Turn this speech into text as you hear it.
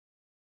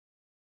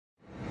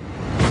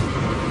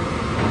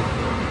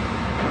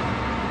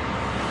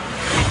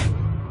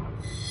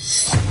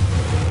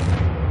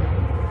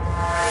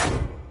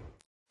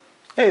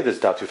Hey, this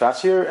is Dot Too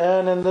Fast here,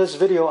 and in this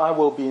video I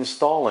will be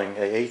installing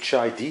a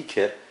HID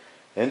kit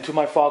into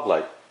my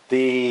Foglight.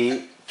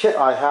 The kit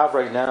I have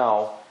right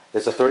now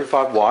is a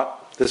 35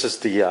 watt. This is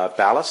the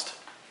ballast.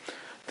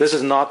 This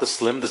is not the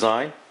slim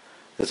design.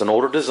 It's an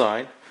older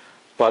design,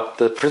 but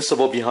the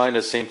principle behind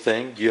the same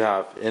thing. You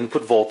have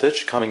input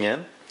voltage coming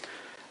in.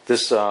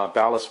 This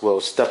ballast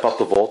will step up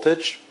the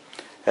voltage,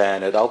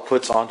 and it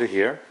outputs onto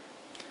here.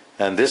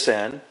 And this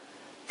end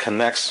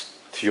connects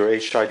to your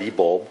HID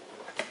bulb.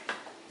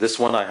 This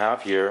one I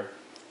have here,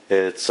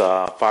 it's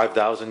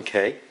 5000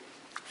 K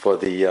for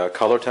the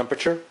color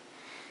temperature.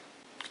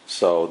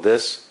 So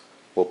this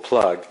will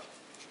plug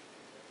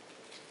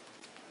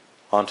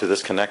onto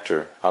this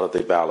connector out of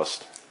the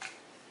ballast.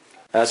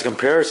 As a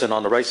comparison,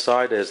 on the right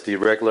side is the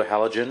regular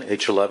halogen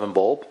H11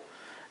 bulb,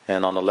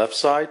 and on the left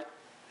side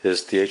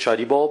is the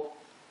HID bulb.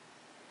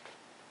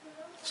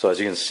 So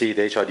as you can see,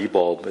 the HID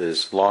bulb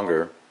is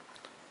longer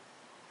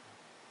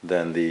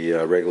than the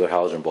regular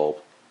halogen bulb.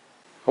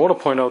 I want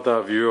to point out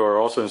that if you are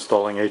also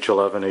installing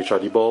H11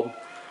 HID bulb,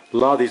 a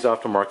lot of these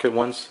aftermarket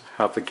ones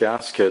have the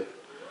gasket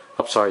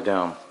upside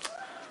down.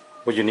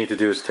 What you need to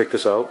do is take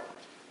this out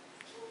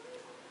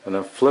and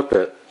then flip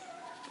it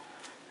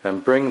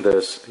and bring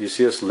this, you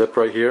see this lip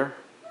right here?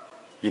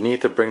 You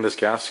need to bring this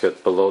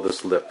gasket below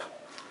this lip.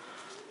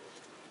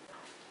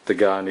 The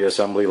guy in the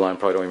assembly line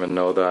probably don't even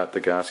know that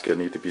the gasket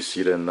needs to be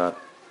seated in that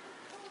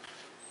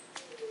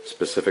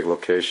specific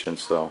location.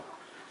 So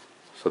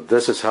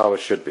this is how it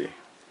should be.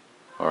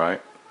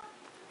 Alright.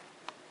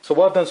 So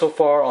what I've done so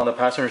far on the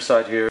passenger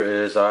side here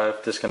is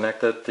I've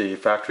disconnected the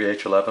factory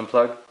H11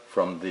 plug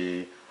from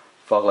the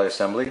Foglight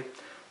assembly,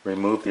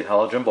 removed the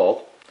halogen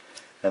bulb,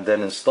 and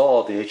then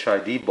installed the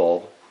HID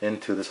bulb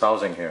into this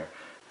housing here.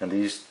 And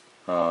these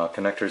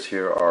connectors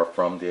here are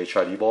from the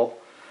HID bulb.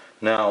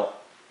 Now,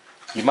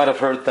 you might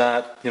have heard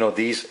that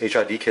these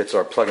HID kits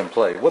are plug and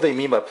play. What they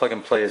mean by plug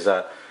and play is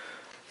that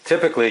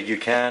typically you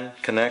can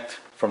connect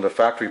from the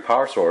factory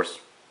power source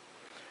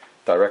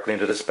directly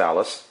into this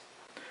ballast,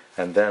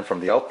 and then from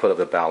the output of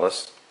the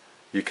ballast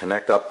you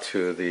connect up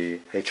to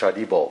the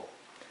HID bulb,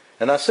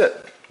 and that's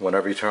it.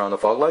 Whenever you turn on the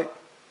Foglight,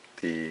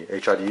 the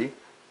HID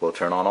will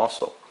turn on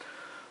also.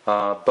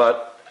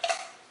 But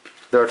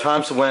there are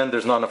times when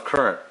there's not enough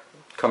current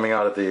coming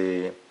out of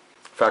the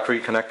factory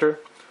connector,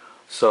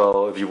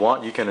 so if you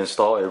want, you can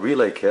install a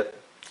relay kit,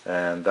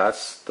 and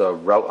that's the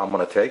route I'm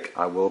going to take.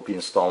 I will be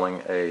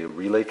installing a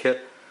relay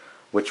kit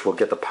which will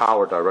get the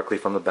power directly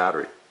from the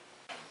battery.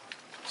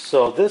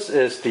 So this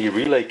is the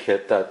relay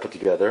kit that I put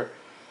together.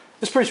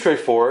 It's pretty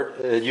straightforward.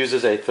 It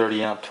uses a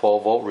 30 amp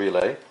 12 volt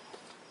relay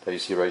that you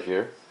see right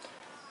here,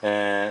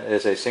 and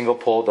it's a single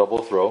pole double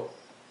throw,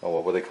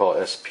 or what they call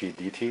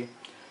SPDT.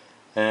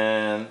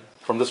 And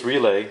from this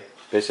relay,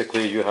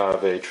 basically you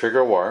have a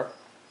trigger wire.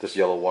 This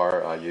yellow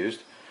wire I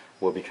used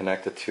will be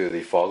connected to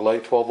the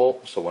Foglight 12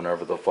 volt, so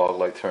whenever the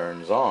Foglight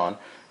turns on, it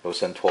will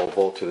send 12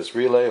 volt to this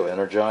relay, it will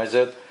energize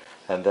it,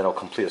 and then it will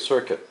complete a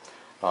circuit.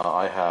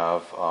 I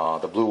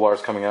have the blue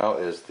wires coming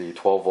out is the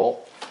 12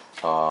 volt.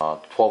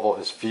 12 volt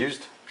is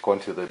fused going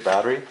to the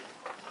battery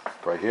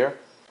right here,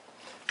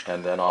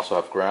 and then also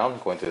have ground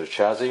going to the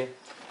chassis,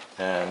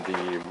 and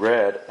the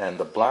red and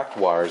the black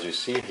wires you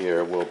see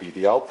here will be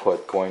the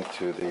output going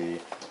to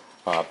the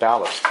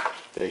ballast,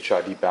 the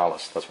HID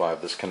ballast. That's why I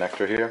have this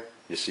connector here,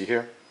 you see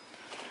here.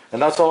 And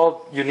that's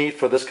all you need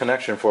for this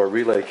connection for a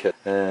relay kit,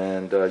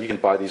 and you can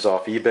buy these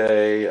off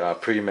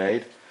eBay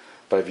pre-made.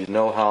 But if you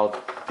know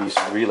how these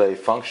relay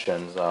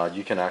functions,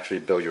 you can actually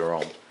build your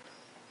own.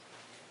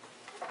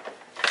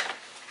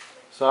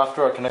 So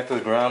after I connect to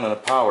the ground and the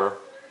power,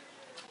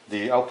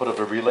 the output of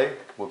the relay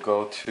will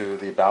go to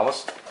the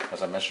ballast,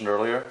 as I mentioned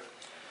earlier.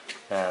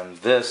 And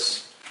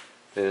this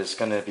is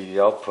going to be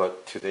the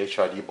output to the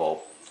HID bulb.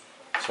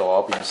 So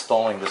I'll be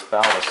installing this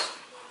ballast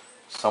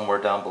somewhere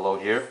down below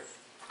here,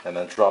 and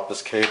then drop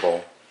this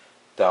cable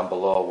down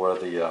below where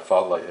the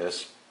Foglight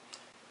is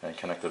and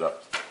connect it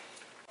up.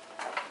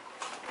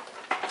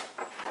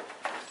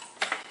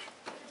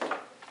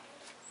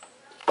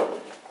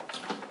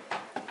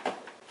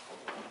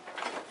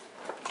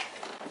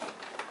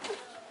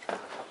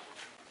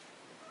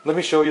 Let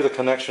me show you the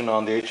connection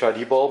on the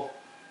HID bulb.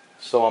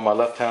 So on my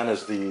left hand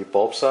is the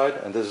bulb side,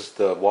 and this is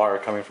the wire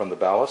coming from the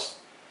ballast.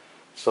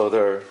 So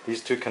there are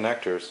these two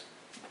connectors,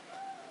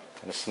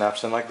 and it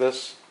snaps in like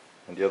this,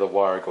 and the other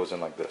wire goes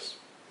in like this.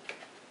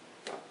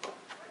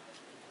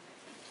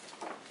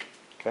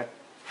 Okay.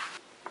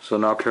 So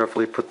now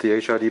carefully put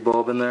the HID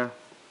bulb in there,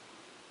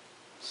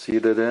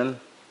 seat it in,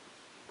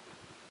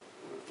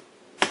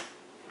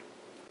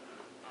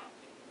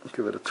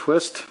 give it a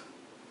twist,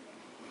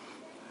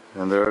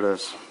 and there it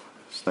is.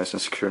 It's nice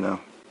and secure now.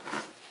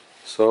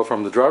 So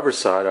from the driver's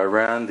side, I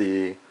ran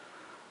the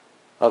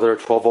other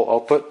 12 volt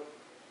output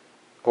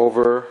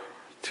over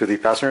to the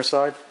passenger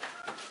side.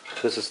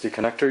 This is the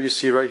connector you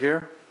see right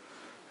here,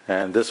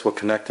 and this will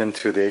connect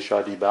into the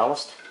HID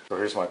ballast. So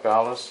here's my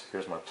ballast,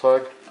 here's my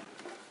plug.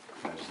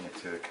 I just need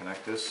to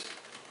connect this.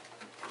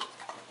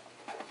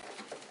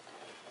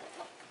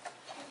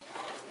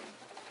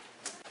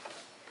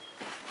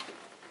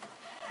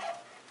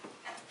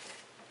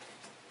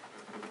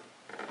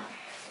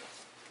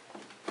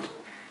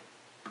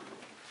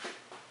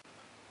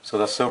 So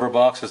that silver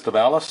box is the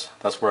ballast.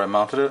 That's where I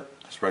mounted it.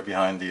 It's right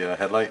behind the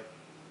headlight.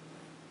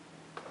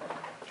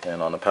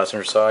 And on the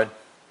passenger side,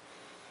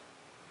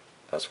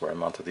 that's where I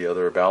mounted the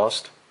other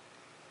ballast.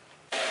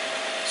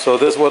 So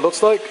this is what it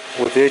looks like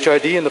with the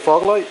HID and the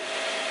fog light.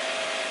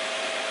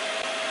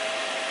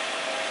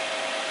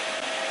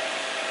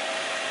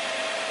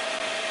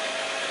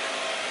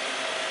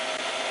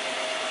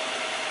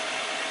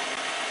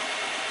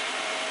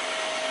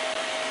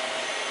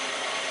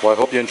 Well, I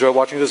hope you enjoyed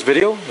watching this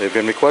video. If you have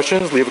any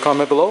questions, leave a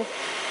comment below.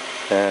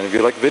 And if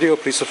you like the video,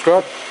 please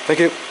subscribe. Thank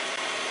you.